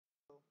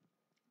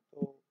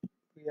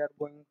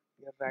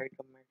we are write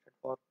a method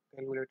for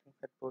calculating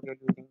factorial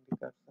using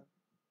recursion.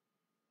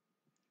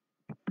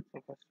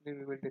 So firstly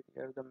we will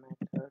declare the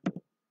method.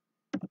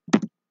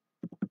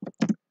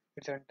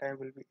 Its runtime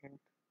will be int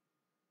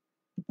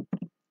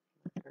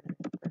method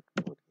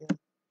factorial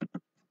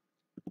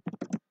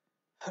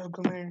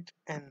argument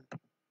n.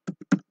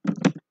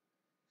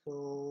 So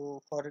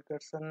for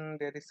recursion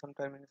there is some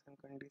termination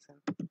condition.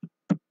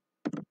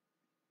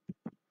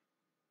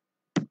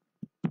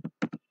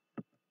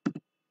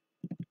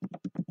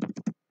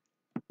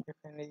 If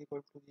n is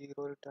equal to 0,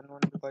 return 1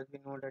 because we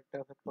know that the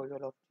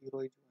factorial of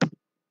 0 is 1.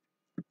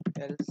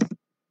 Else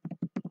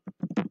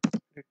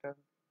return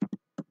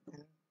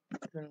n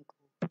into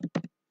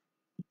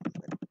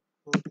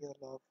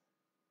factorial of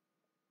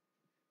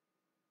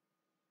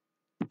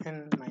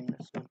n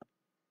minus 1.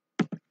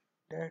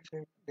 That's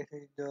it. This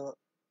is the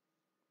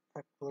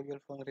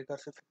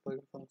recursive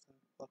factorial function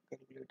for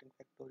calculating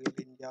factorial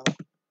in Java.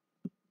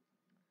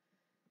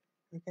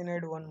 We can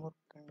add one more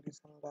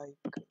condition like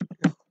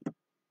if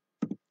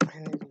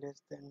n is less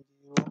than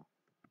 0,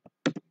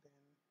 then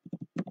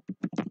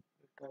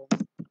return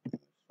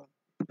minus 1.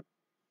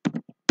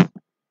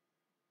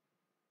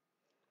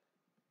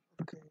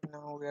 Okay,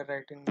 now we are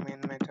writing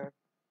main method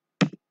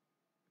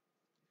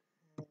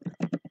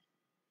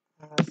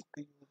and ask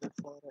the user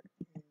for an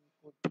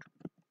input.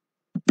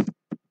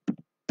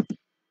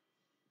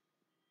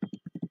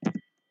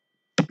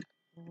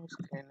 New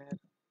scanner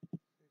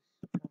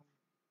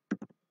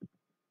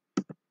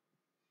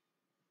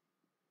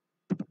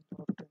system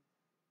dot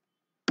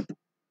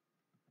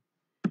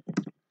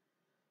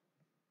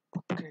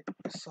okay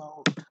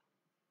sout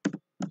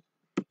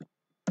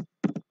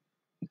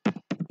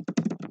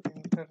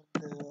enter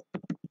the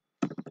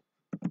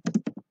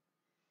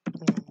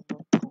number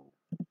to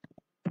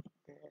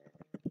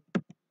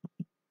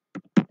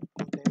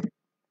calculate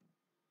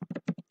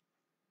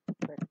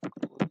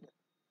factorial.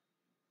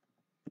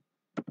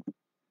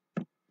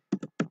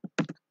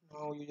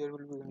 Now user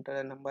will be enter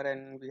a number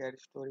and we are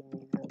storing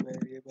in a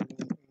variable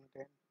int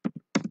n.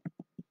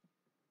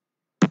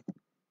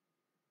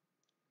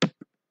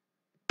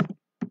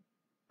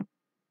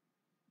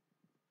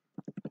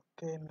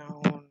 Okay,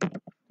 now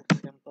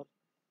example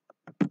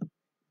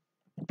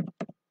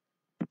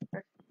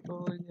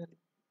factorial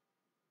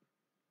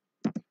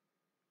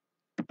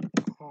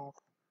of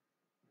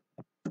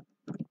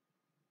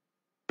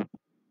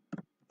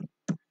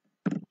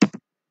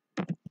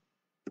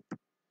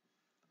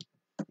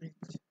which.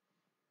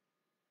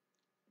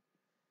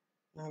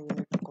 Now we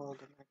need to call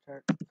the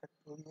method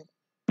factorial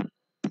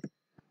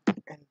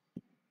n.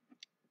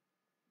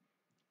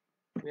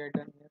 We are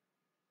done here.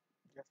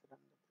 Just run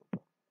the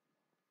program.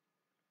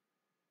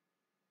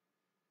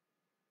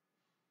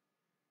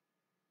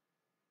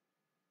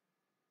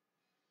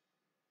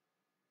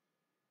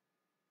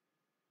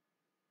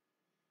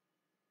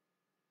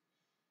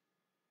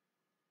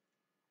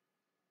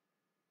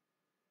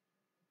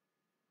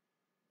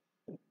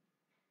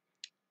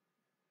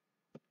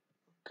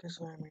 Okay,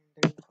 so I'm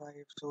entering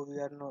 5. So we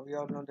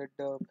all know that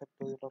the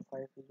factorial of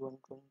 5 is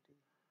 120.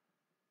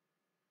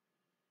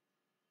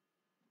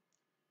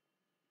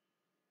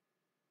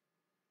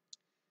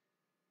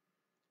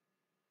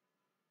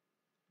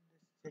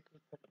 Let's check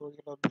if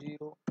factorial of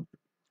 0.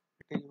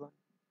 It is 1.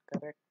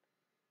 Correct.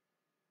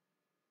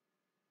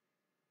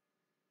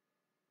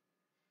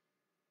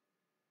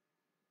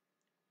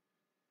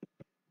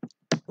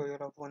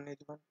 Factorial of 1 is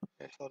 1.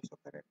 That's also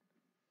correct.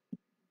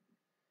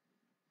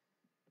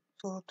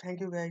 So thank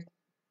you guys.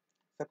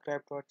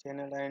 Subscribe to our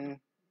channel, and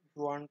if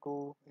you want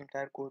to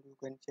entire code you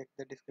can check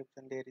the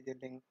description. There is a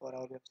link for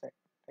our website.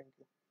 Thank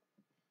you.